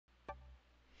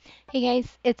Hey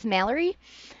guys, it's Mallory.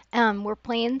 We're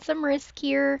playing some Risk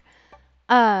here.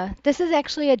 This is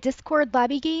actually a Discord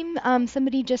lobby game.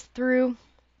 Somebody just threw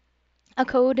a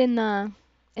code in the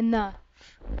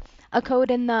a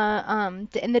code in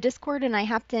the Discord, and I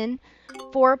hopped in.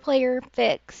 Four-player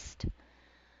fixed.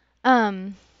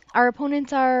 Um, our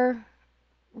opponents are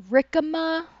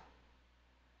Rikama,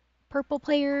 purple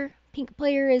player, pink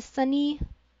player is Sunny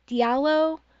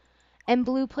Diallo, and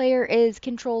blue player is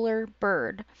controller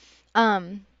Bird.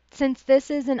 Since this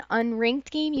is an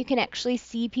unranked game, you can actually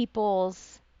see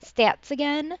people's stats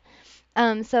again.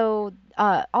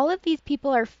 All of these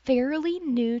people are fairly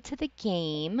new to the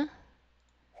game.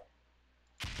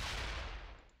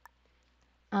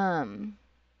 Um,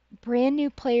 Brand new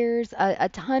players, a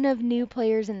ton of new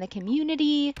players in the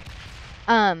community.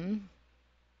 Um,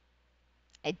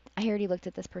 I already looked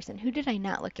at this person. Who did I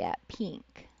not look at?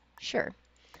 Pink. Sure.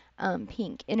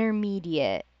 Pink,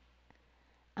 intermediate.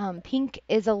 Pink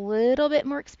is a little bit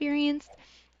more experienced.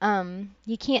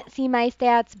 You can't see my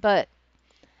stats, but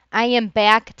I am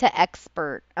back to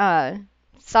expert.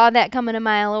 Saw that coming a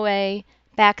mile away.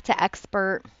 Back to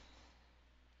expert.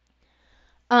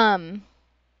 Um,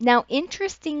 Now,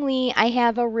 interestingly, I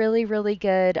have a really, really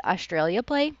good Australia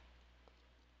play.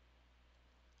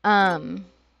 Um,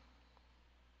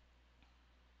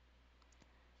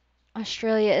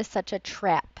 Australia is such a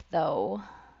trap, though.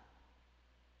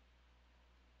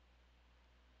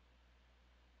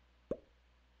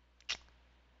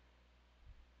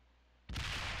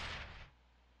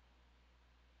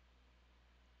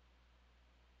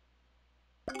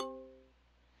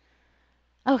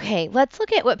 Okay, let's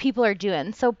look at what people are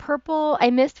doing. So purple, I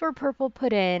missed where purple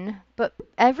put in, but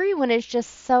everyone is just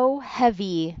so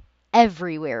heavy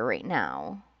everywhere right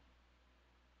now.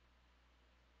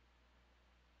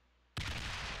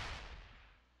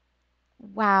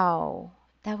 Wow,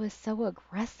 that was so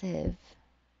aggressive.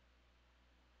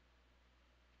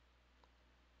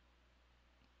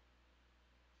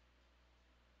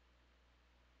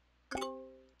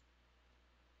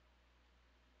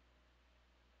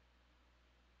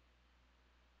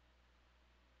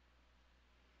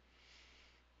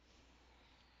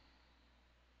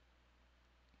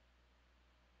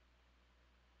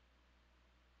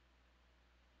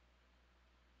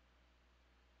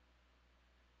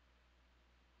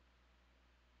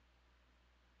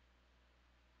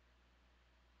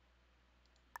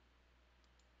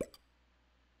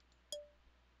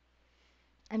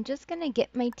 I'm just gonna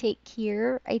get my take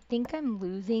here. I think I'm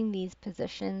losing these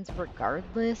positions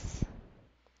regardless.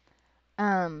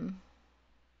 Um,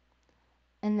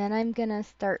 and then I'm gonna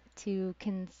start to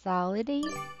consolidate,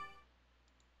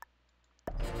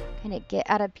 kind of get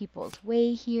out of people's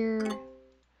way here.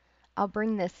 I'll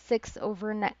bring this 6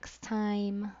 over next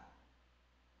time.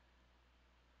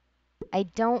 I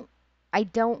don't I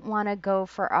don't want to go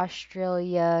for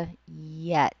Australia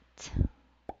yet.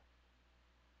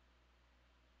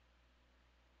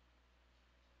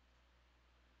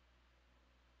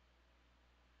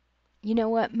 You know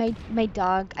what? My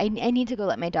dog, I need to go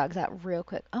let my dogs out real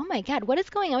quick. Oh my God, what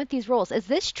is going on with these rolls? Is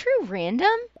this true random?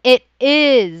 It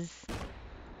is.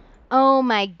 Oh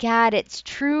my God, it's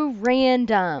true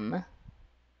random.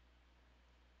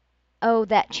 Oh,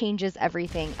 that changes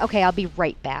everything. Okay, I'll be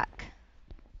right back.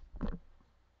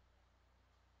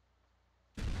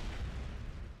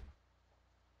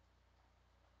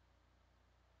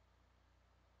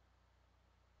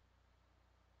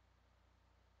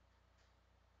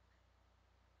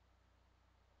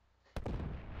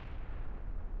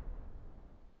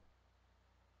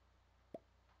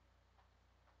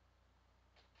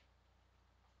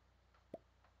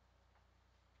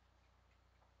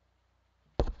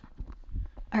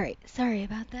 All right, sorry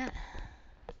about that.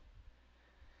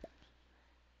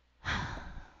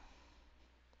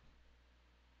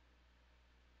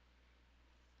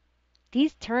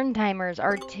 These turn timers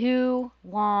are too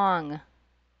long.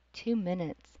 2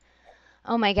 minutes.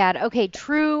 Oh my God. Okay,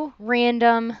 true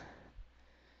random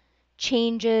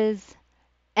changes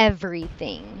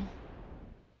everything.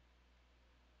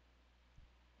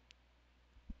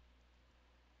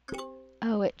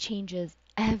 Oh, it changes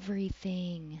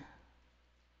everything.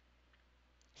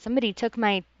 Somebody took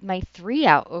my 3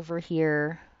 out over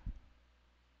here.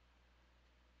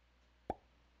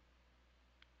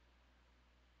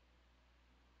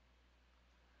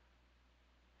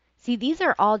 See, these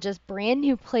are all just brand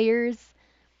new players.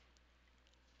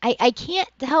 I can't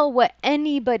tell what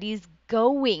anybody's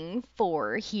going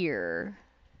for here.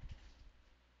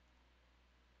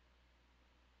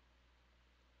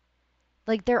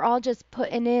 Like they're all just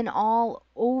putting in all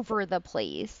over the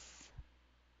place.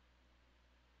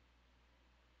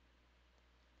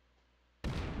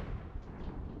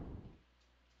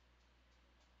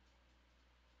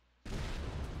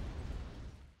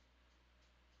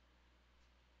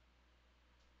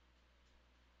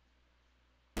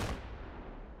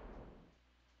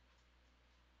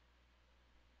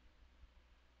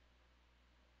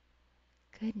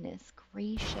 Goodness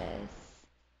gracious.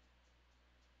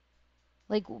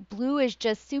 Like, blue is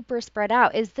just super spread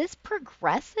out. Is this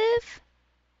progressive?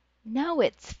 No,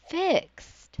 it's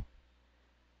fixed.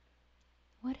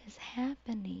 What is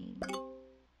happening?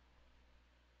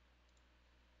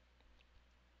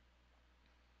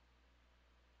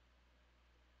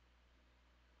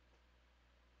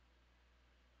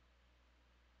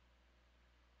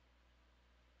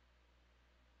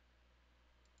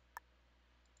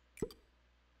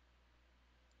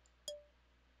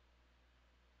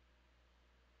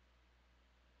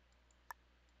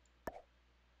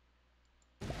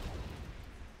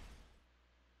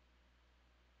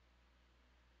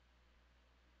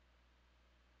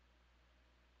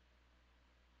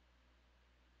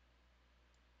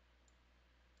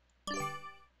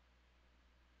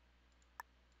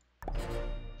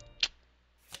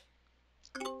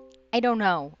 I don't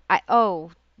know.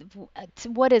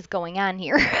 What is going on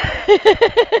here?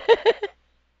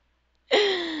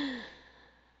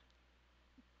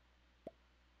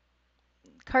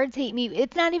 Cards hate me.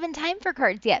 It's not even time for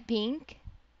cards yet, Pink.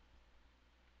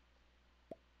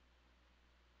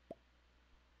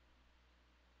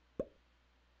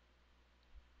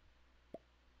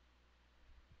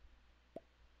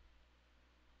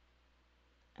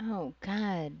 Oh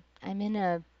God.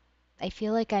 I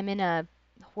feel like I'm in a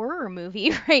horror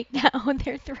movie right now.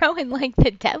 They're throwing like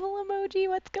the devil emoji.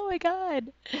 What's going on?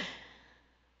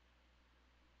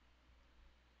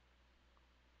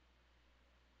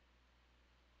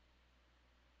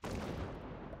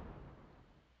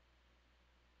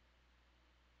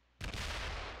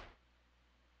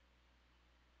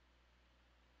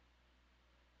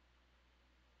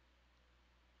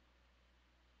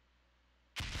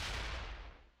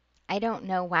 I don't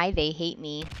know why they hate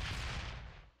me.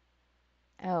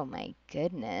 Oh my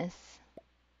goodness.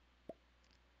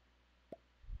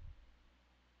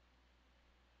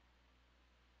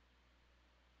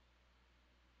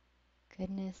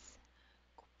 Goodness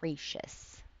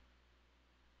gracious.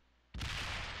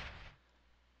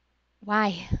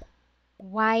 Why?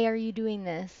 Why are you doing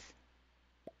this?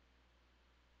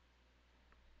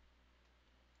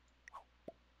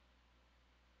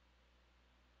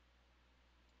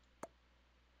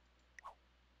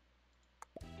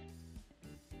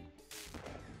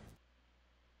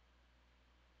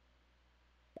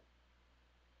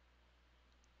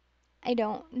 I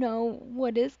don't know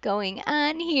what is going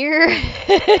on here.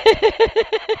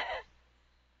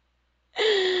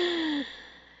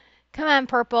 Come on,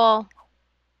 purple.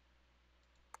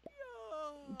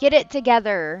 Get it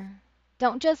together.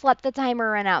 Don't just let the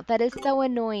timer run out. That is so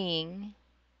annoying.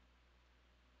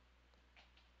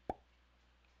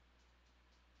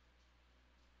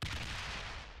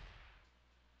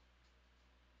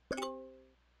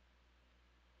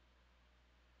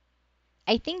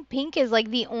 I think pink is like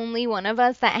the only one of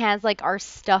us that has like our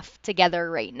stuff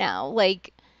together right now.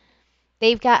 Like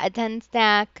they've got a 10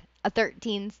 stack, a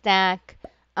 13 stack.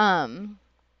 Um,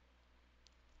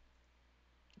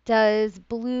 does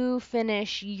blue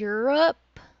finish Europe?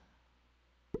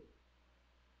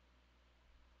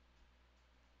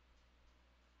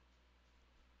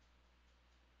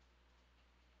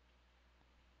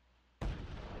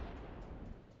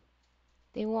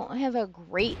 They won't have a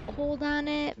great hold on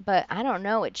it, but I don't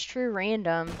know. It's true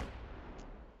random.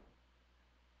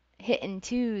 Hitting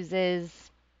twos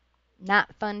is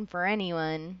not fun for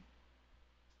anyone.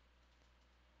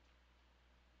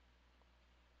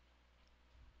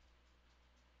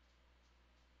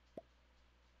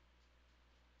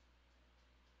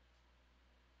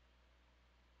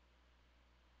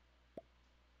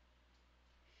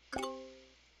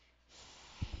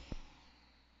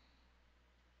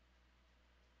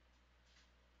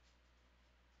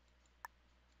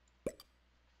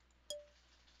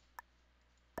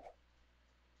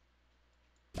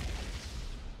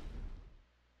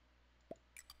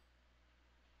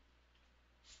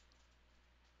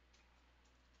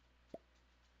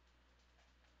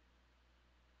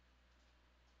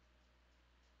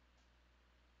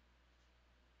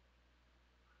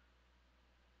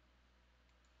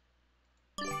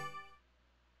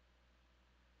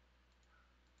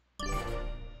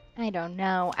 I don't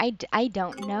know. I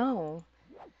don't know.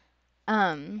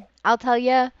 I'll tell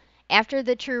you, after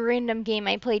the true random game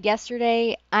I played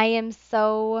yesterday, I am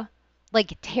so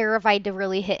like terrified to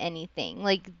really hit anything.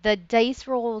 Like the dice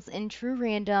rolls in true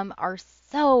random are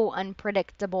so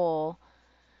unpredictable.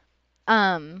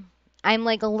 Um, I'm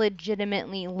like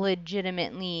legitimately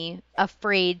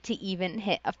afraid to even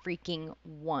hit a freaking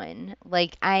one.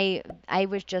 Like I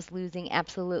was just losing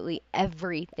absolutely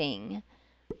everything.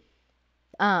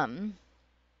 Um,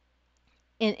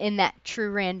 in that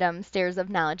true random Stairs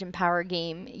of Knowledge and Power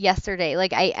game yesterday.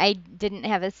 Like I didn't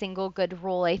have a single good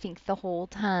roll, I think, the whole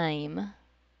time.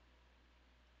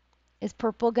 Is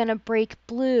purple gonna break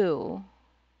blue?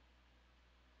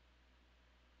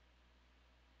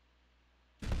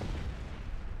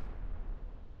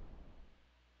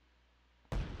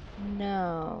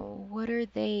 No. What are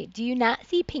they? Do you not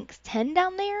see pink's 10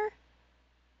 down there?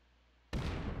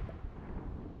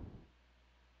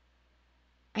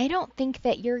 I don't think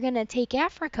that you're gonna take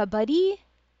Africa, buddy.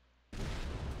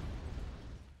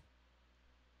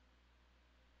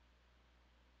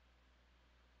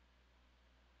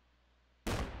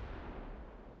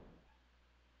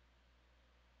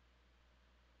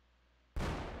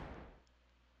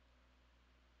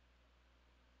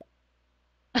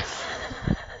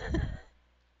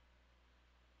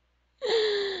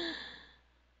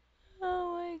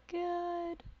 Oh my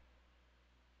god.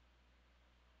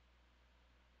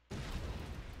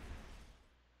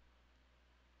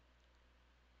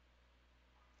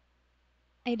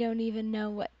 I don't even know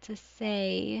what to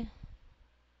say.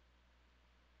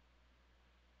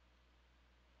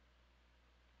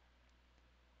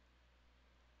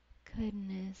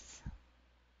 Goodness.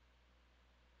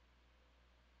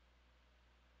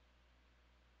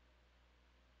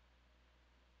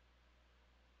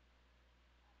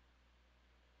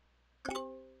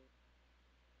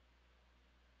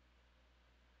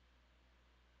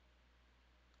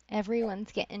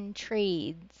 Everyone's getting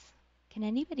trades. Can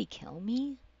anybody kill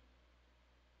me?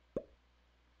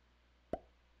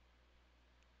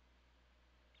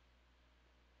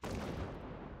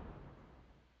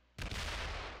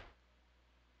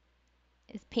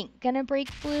 Is pink gonna break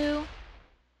blue?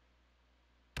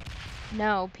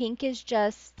 No, pink is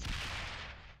just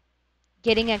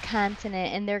getting a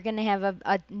continent and they're gonna have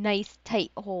a nice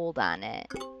tight hold on it.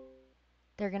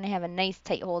 They're gonna have a nice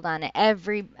tight hold on it.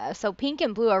 So pink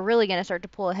and blue are really gonna start to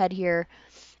pull ahead here.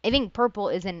 I think purple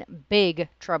is in big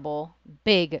trouble.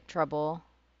 Big trouble.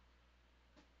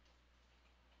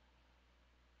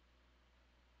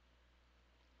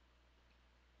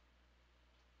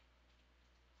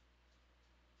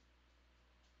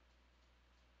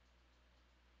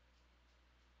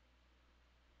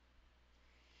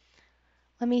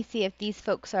 Let me see if these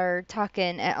folks are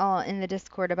talking at all in the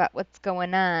Discord about what's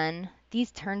going on.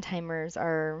 These turn timers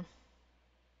are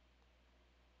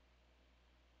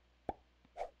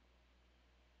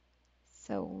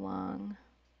so long.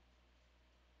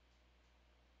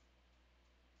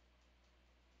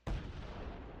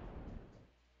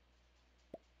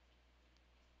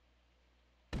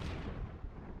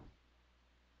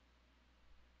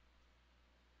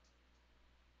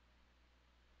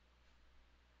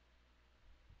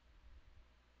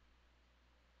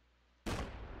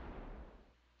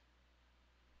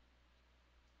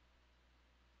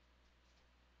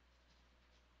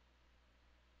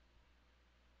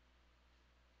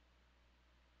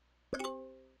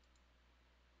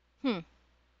 Hmm.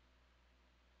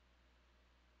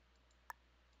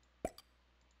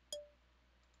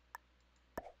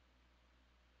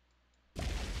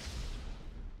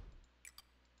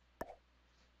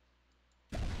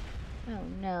 Oh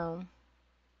no.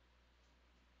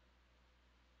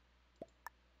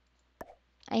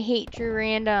 I hate true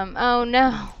random. Oh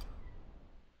no.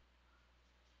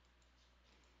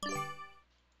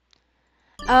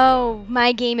 Oh,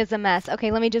 my game is a mess.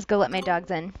 Okay, let me just go let my dogs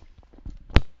in.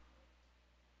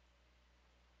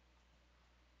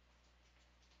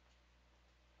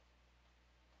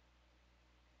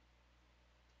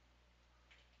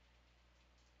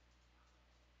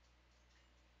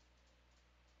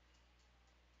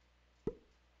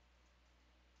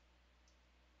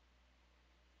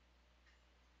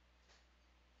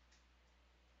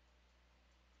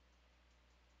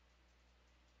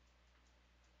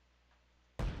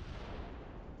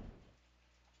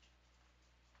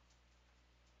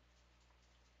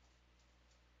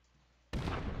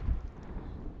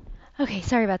 Okay,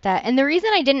 sorry about that. And the reason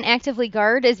I didn't actively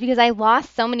guard is because I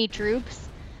lost so many troops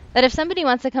that if somebody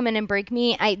wants to come in and break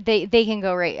me, they can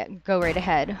go right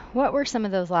ahead. What were some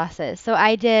of those losses? So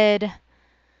I did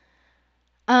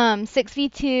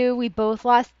 6v2, we both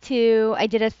lost 2. I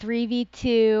did a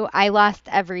 3v2, I lost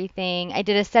everything. I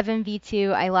did a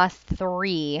 7v2, I lost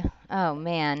 3. Oh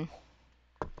man.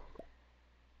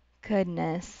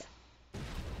 Goodness.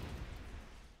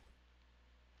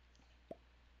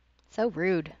 So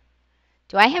rude.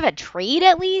 Do I have a trade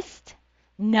at least?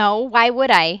 No, why would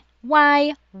I?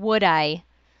 Why would I?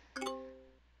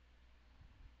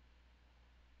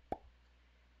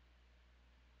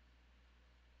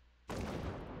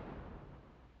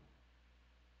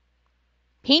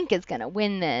 Pink is gonna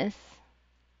win this.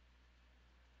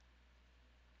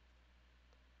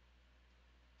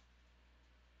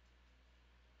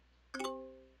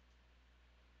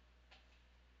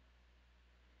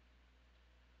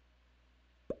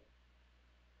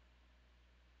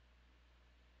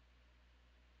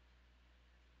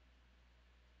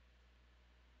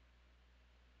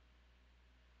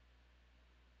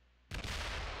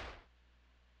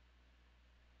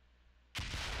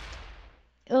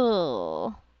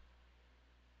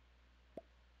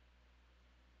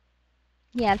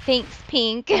 Yeah, thanks,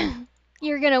 Pink.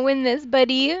 You're gonna win this,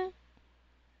 buddy.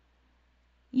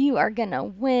 You are gonna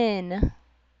win.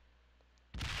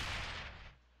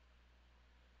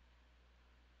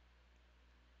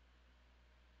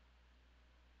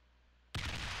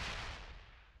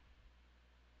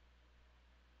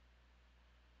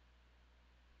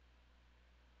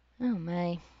 Oh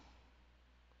my.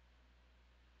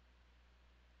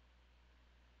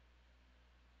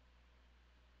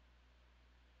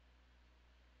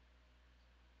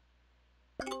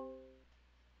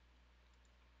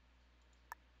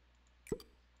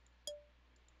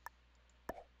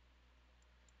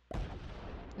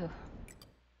 Ugh.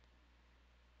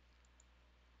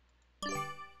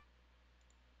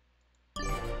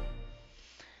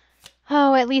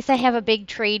 Oh, at least I have a big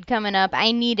trade coming up.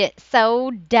 I need it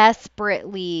so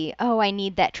desperately. Oh, I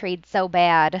need that trade so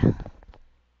bad.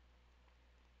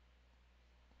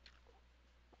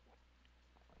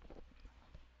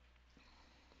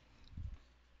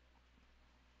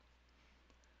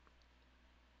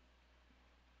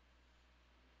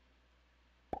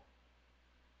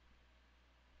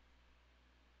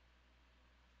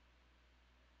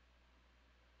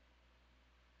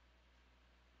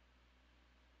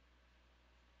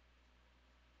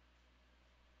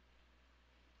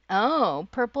 Oh,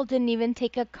 purple didn't even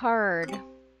take a card.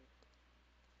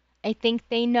 I think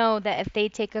they know that if they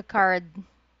take a card,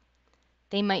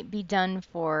 they might be done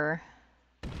for.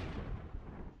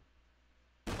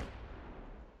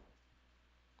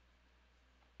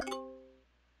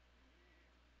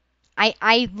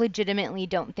 I legitimately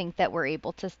don't think that we're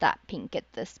able to stop pink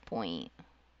at this point.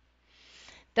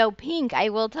 Though pink, I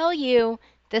will tell you,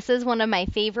 this is one of my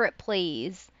favorite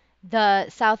plays. The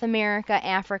South America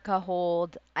Africa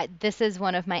hold. This is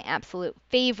one of my absolute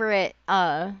favorite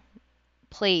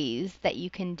plays that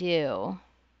you can do.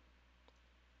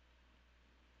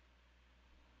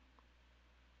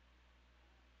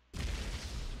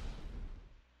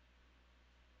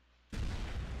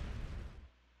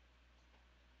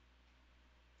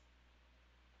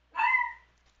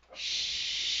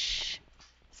 Shh.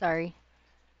 Sorry.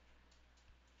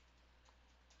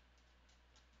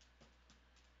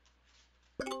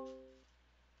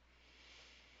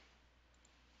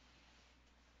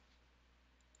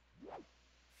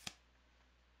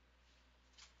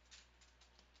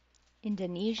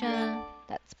 Indonesia.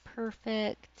 That's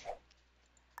perfect.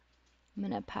 I'm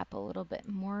going to pop a little bit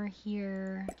more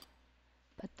here.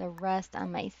 Put the rest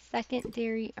on my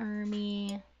secondary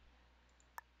army.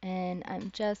 And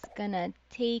I'm just going to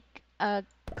take a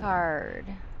card.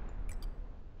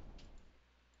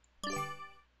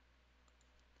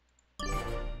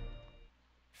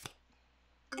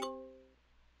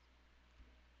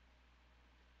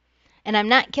 And I'm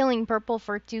not killing purple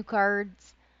for 2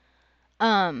 cards.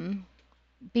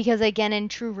 Because again, in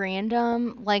true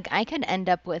random, like I could end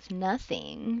up with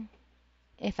nothing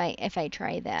if I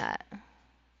try that.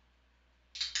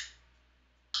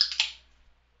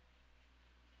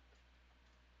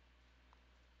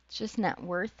 It's just not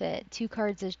worth it. 2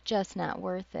 cards is just not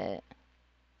worth it.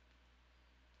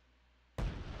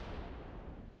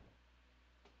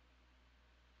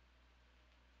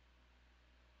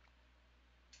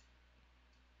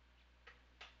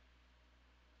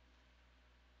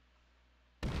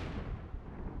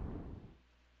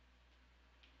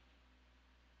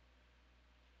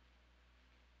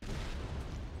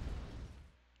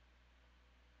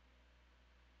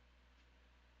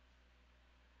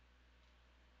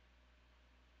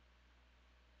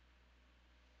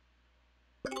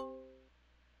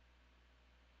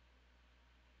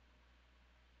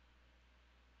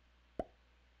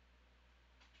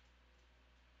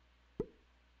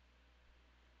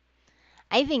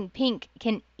 I think pink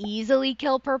can easily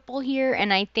kill purple here,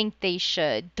 and I think they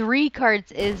should. 3 cards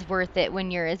is worth it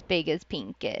when you're as big as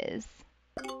pink is.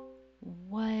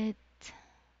 What?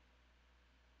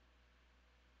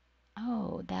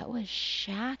 Oh, that was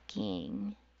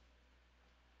shocking.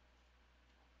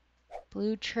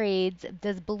 Blue trades.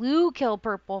 Does blue kill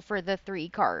purple for the 3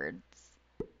 cards?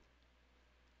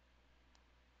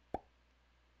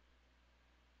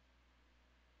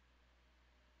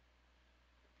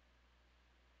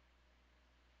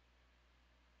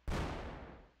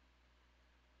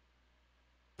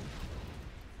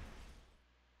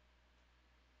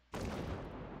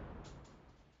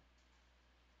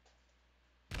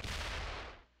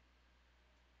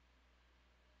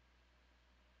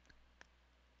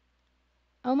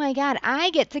 Oh my god, I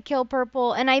get to kill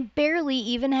purple and I barely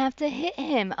even have to hit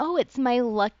him. Oh, it's my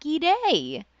lucky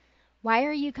day. Why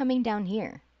are you coming down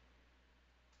here?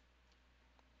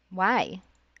 Why?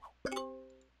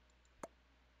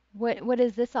 What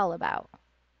is this all about?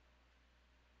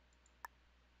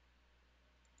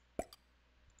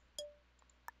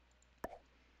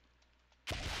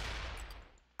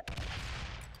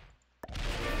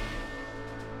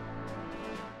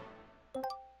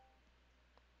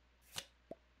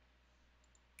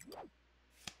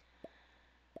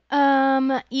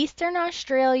 Eastern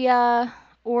Australia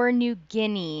or New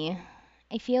Guinea.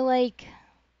 I feel like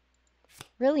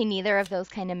really neither of those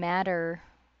kind of matter.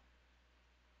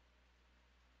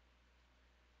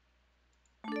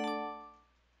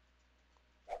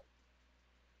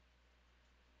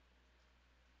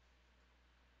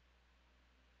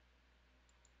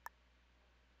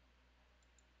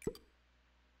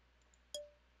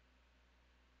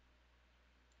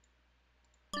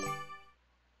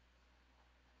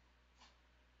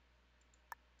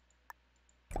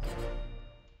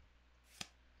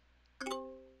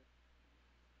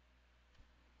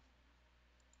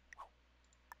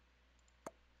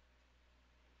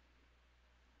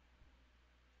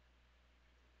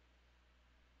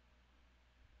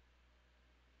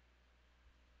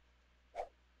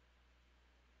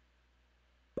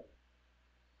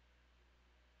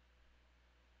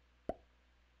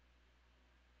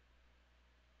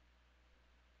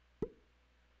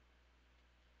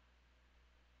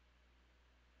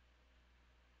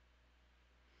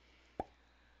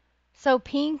 So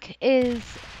pink is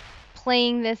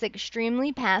playing this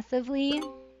extremely passively.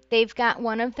 They've got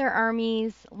one of their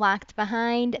armies locked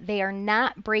behind. They are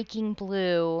not breaking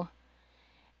blue.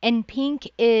 And pink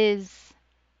is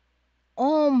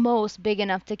almost big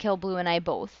enough to kill blue and I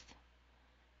both.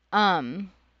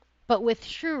 But with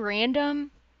true random,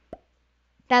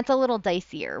 that's a little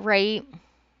dicier, right?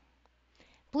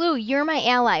 Blue, you're my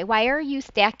ally. Why are you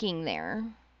stacking there?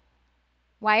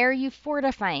 Why are you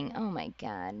fortifying? Oh my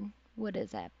god. What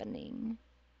is happening?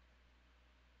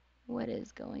 What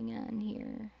is going on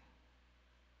here?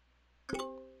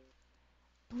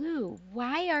 Blue,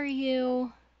 why are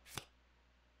you...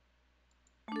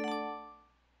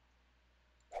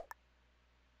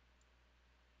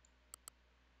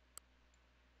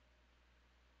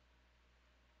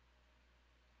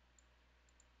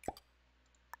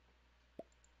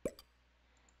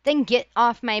 Then get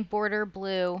off my border,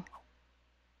 blue.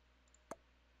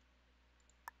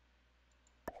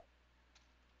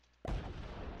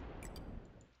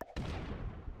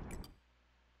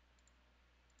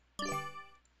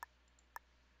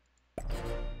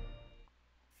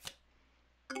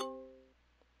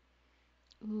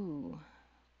 Ooh.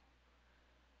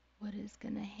 What is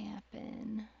gonna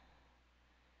happen?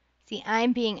 See,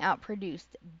 I'm being outproduced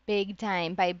big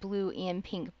time by blue and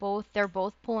pink. They're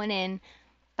both pulling in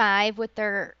 5 with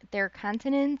their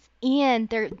continents, and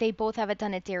they both have a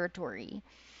ton of territory.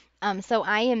 So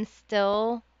I am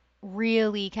still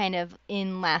really kind of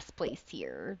in last place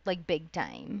here, like big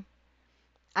time.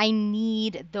 I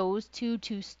need those two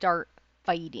to start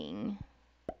fighting.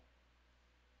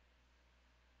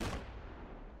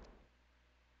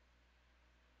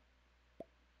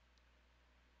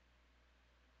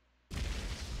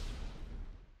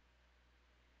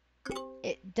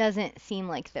 It doesn't seem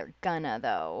like they're gonna,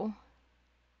 though.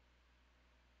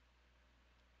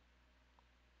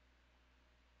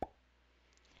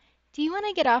 Do you want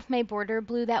to get off my border,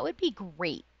 blue? That would be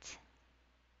great.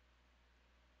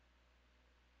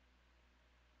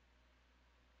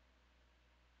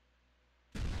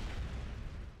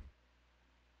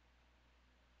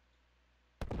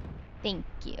 Thank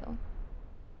you.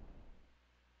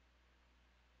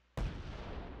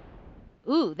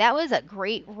 Ooh, that was a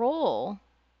great roll.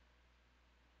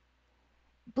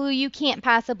 Blue, you can't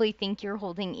possibly think you're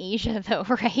holding Asia, though,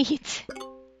 right?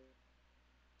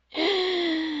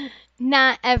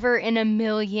 Not ever in a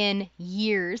million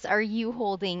years are you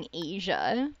holding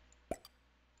Asia.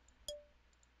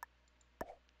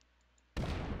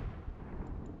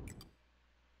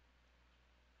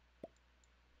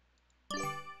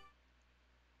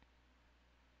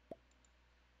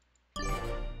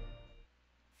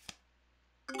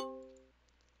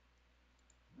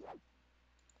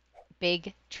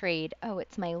 Big trade. Oh,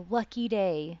 it's my lucky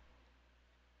day.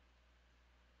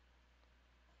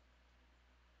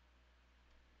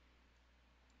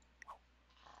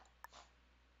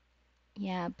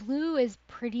 Yeah, blue is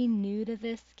pretty new to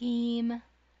this game.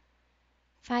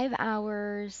 5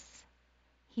 hours.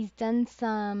 He's done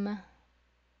some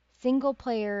single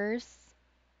players.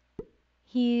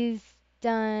 He's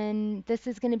done, this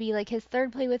is going to be like his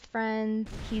third play with friends.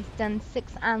 He's done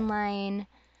 6 online.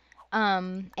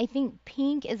 I think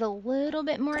pink is a little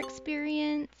bit more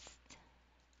experienced.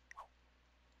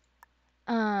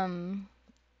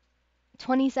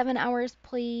 27 hours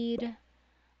played.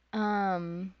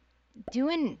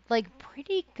 Doing like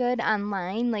pretty good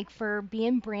online, like for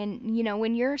being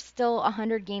when you're still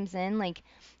 100 games in, like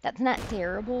that's not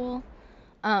terrible.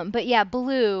 But yeah,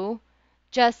 blue,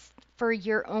 just for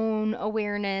your own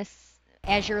awareness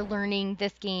as you're learning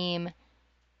this game,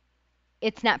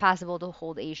 it's not possible to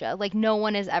hold Asia. Like, no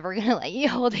one is ever gonna let you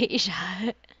hold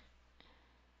Asia.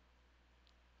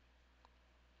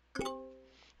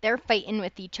 They're fighting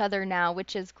with each other now,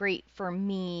 which is great for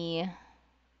me.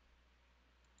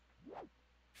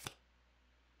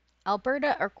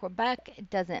 Alberta or Quebec,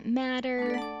 it doesn't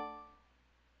matter.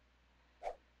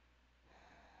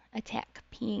 Attack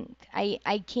pink.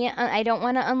 I can't, I don't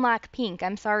want to unlock pink.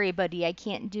 I'm sorry, buddy. I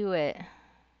can't do it.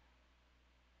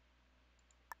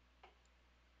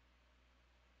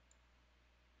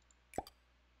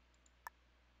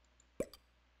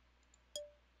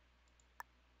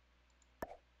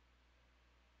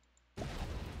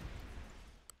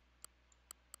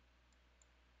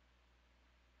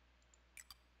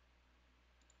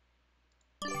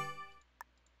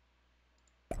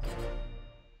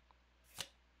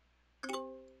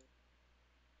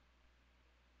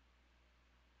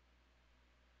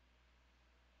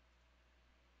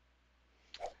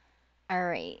 All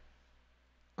right.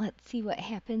 Let's see what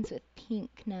happens with pink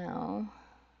now.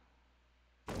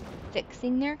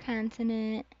 Fixing their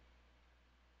continent.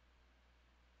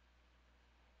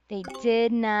 They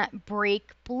did not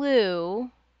break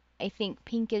blue. I think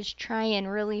pink is trying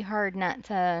really hard not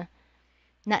to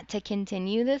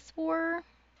continue this war.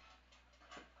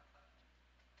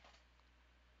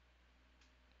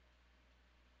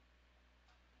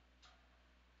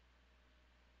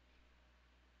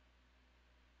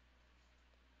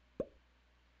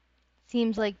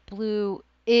 Seems like blue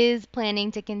is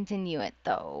planning to continue it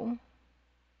though.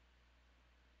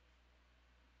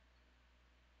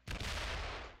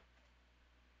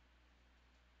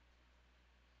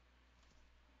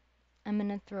 I'm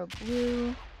gonna throw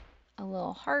blue a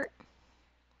little heart.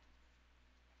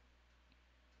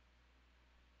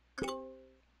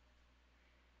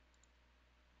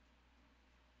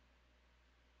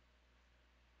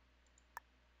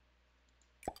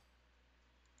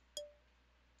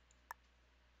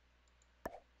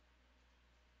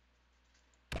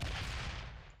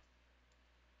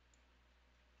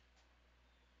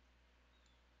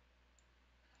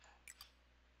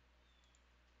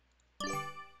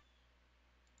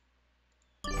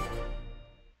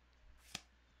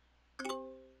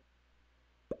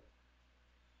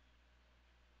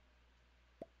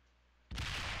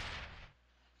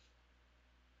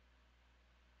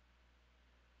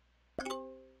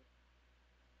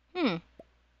 Hmm.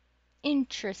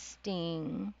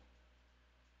 Interesting.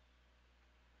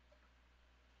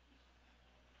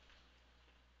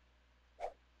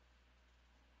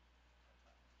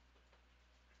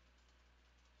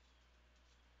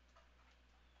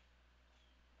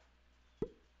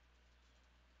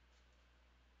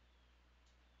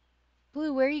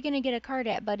 Blue, where are you gonna get a card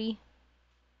at, buddy?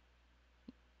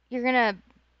 You're gonna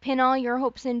pin all your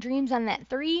hopes and dreams on that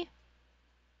 3?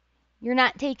 You're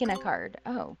not taking a card.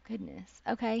 Oh, goodness.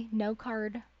 Okay, no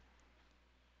card.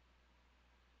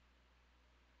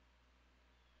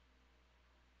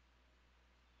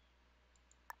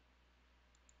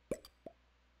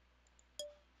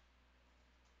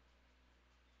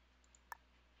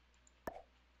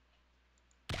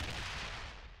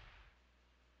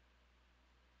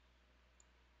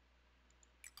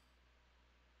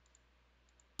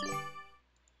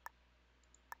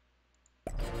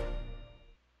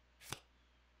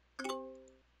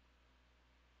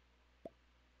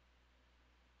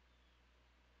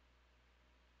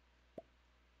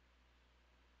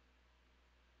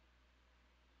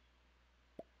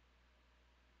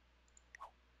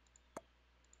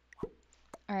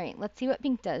 All right, let's see what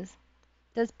pink does.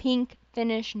 Does pink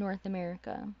finish North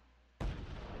America?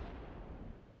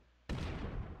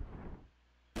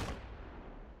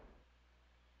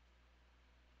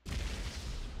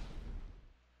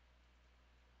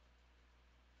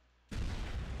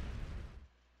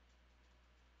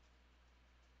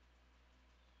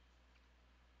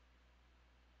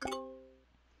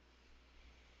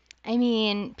 I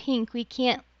mean, pink, we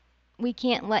can't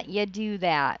let you do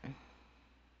that.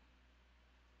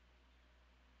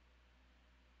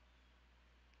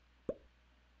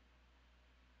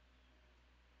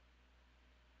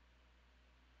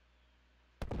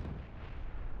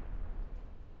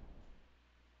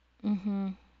 Mm-hmm.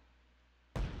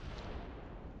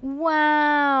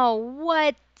 Wow,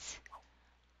 what?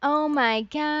 Oh my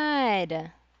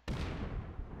God.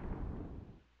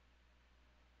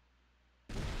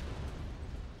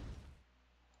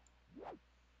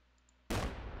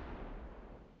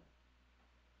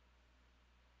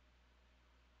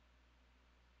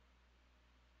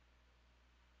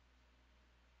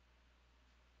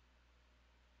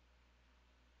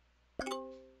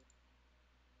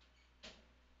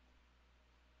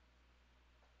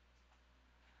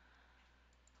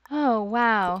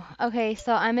 Oh, okay,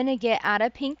 so I'm gonna get out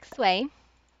of Pink's way.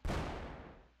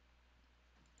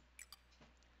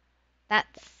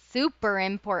 That's super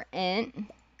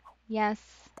important. Yes,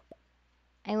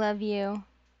 I love you.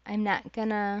 I'm not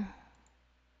gonna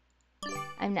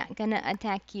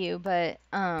attack you, but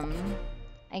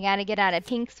I gotta get out of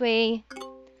Pink's way.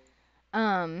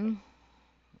 Um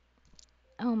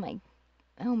oh my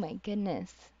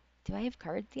goodness. Do I have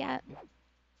cards yet?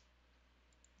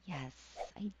 Yes,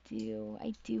 I do.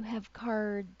 I do have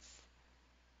cards.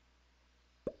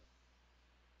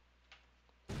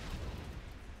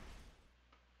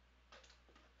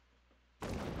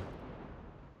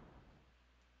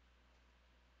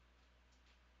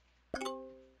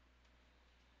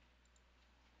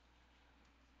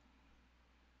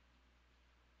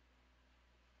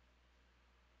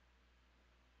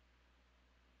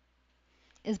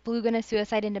 Is blue gonna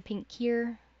suicide into pink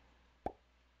here?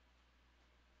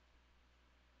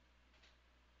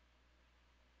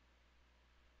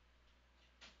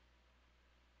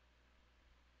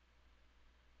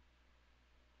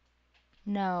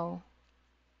 No.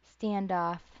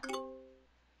 Standoff.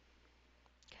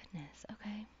 Goodness,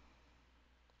 okay.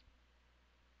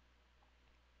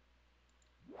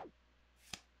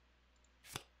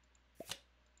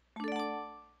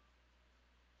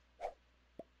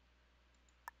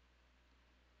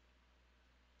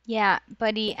 Yeah,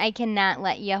 buddy, I cannot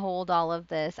let you hold all of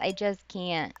this. I just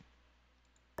can't.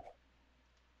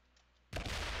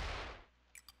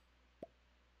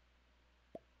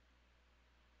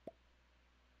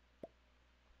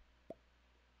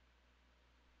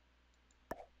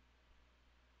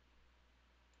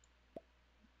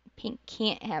 Pink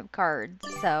can't have cards,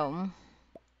 so...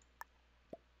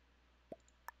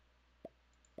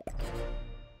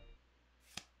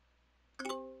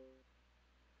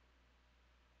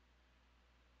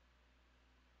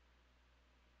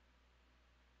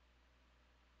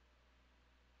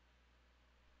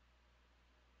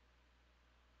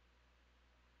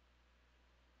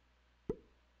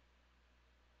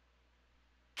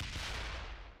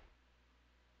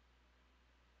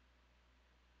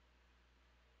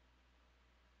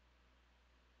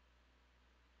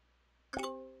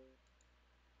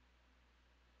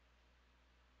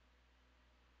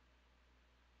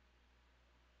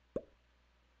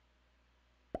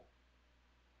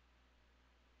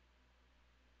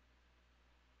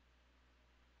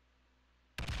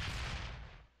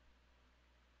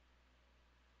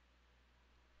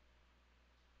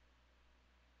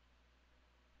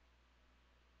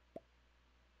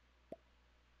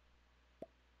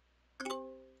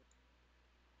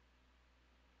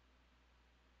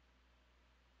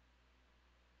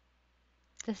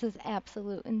 This is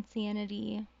absolute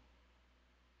insanity.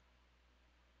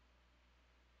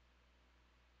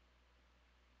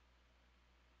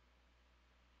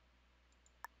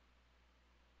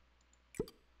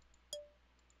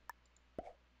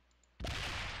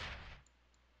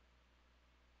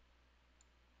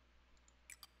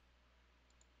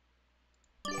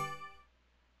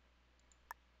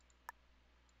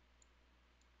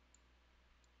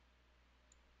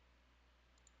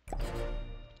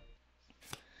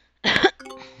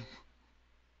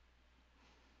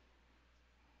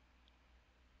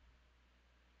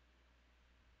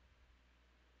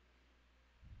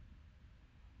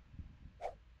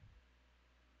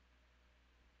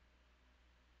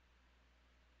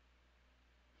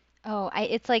 Oh,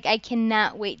 it's like I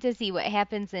cannot wait to see what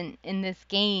happens in this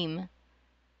game.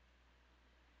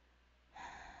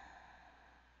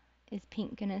 Is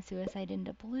pink gonna suicide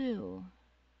into blue?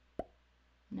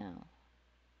 No.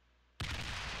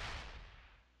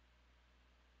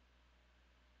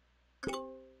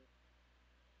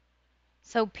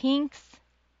 So pink's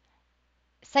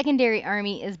secondary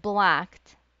army is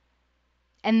blocked,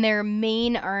 and their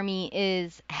main army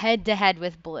is head to head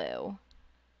with blue.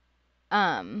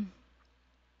 Um,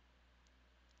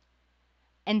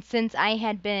 and since I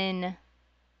had been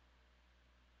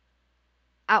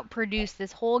outproduced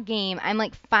this whole game, I'm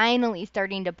like finally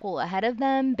starting to pull ahead of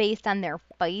them based on their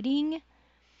fighting.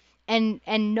 And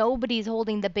nobody's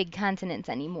holding the big continents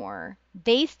anymore.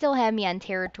 They still have me on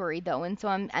territory though, and so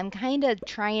I'm kind of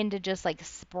trying to just like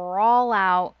sprawl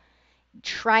out,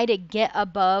 try to get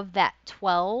above that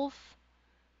 12,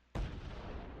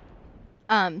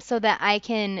 so that I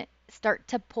can start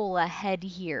to pull ahead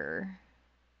here.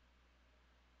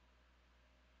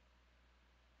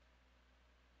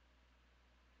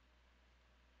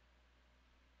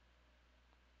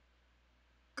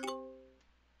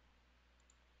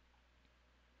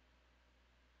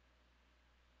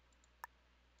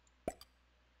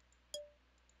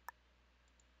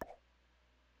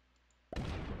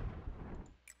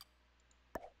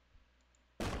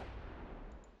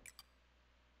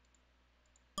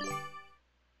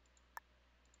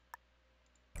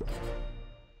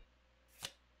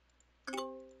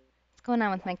 What's going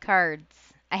on with my cards?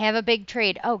 I have a big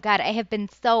trade. Oh God, I have been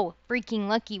so freaking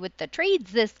lucky with the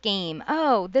trades this game.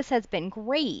 Oh, this has been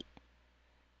great.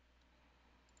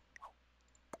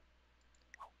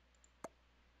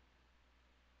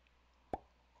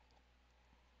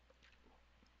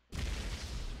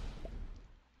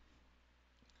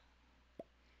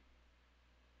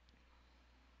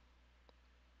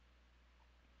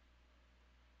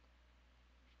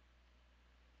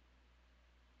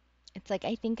 It's like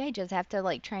I think I just have to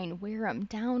like try and wear them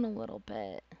down a little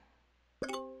bit.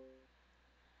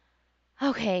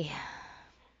 Okay.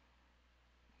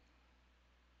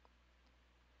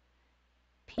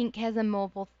 Pink has a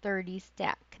mobile 30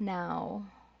 stack now.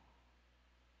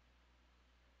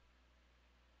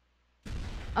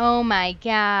 Oh my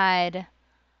God.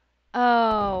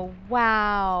 Oh,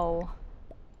 wow.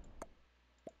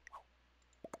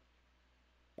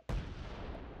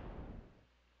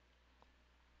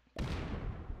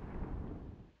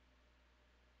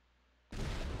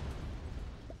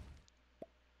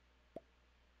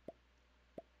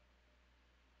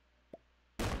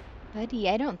 Buddy,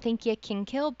 I don't think you can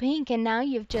kill Pink, and now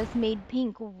you've just made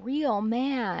Pink real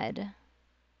mad.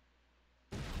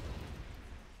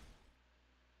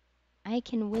 I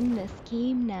can win this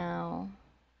game now.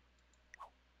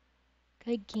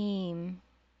 Good game.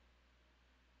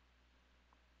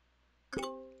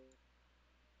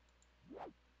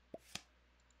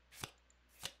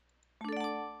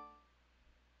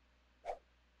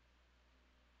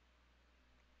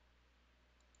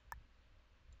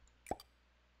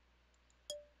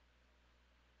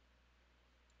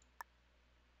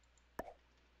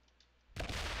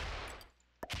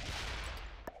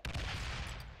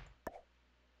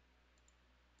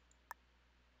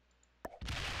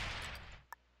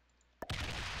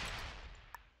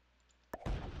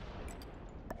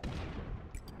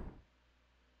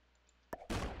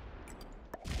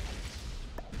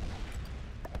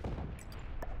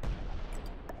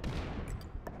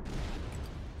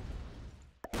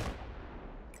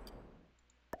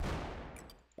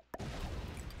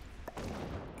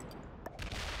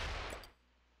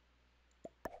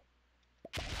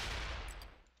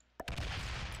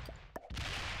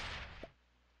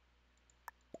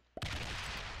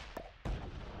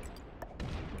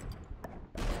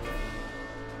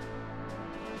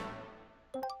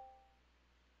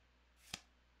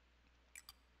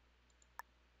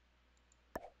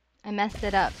 I messed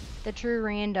it up. The true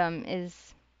random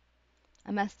is...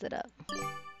 I messed it up.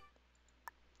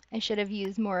 I should have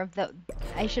used more of the...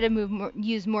 I should have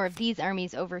used more of these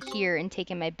armies over here and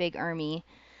taken my big army.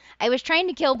 I was trying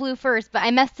to kill blue first, but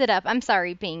I messed it up. I'm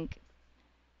sorry, Pink.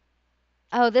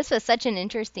 Oh, this was such an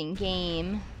interesting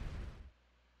game.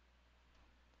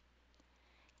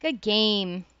 Good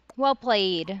game. Well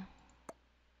played.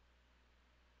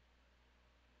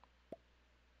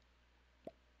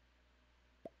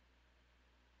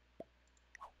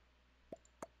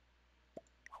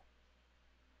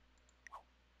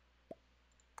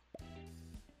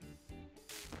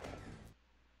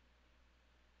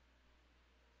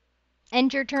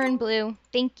 End your turn, Blue.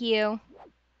 Thank you.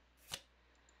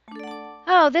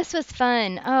 Oh, this was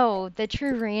fun. Oh, the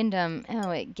true random. Oh,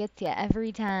 it gets you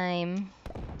every time.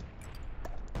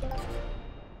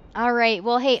 All right.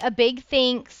 Well, hey, a big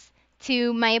thanks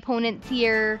to my opponents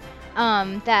here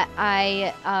that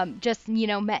I just,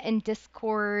 met in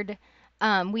Discord.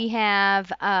 We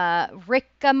have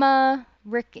Rick AMA,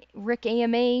 Rick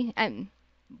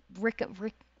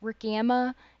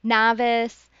AMA,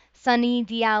 Novice, Sunny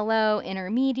Diallo,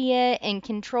 Intermediate, and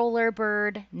Controller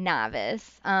Bird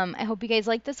Novice. I hope you guys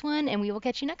like this one, and we will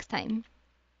catch you next time.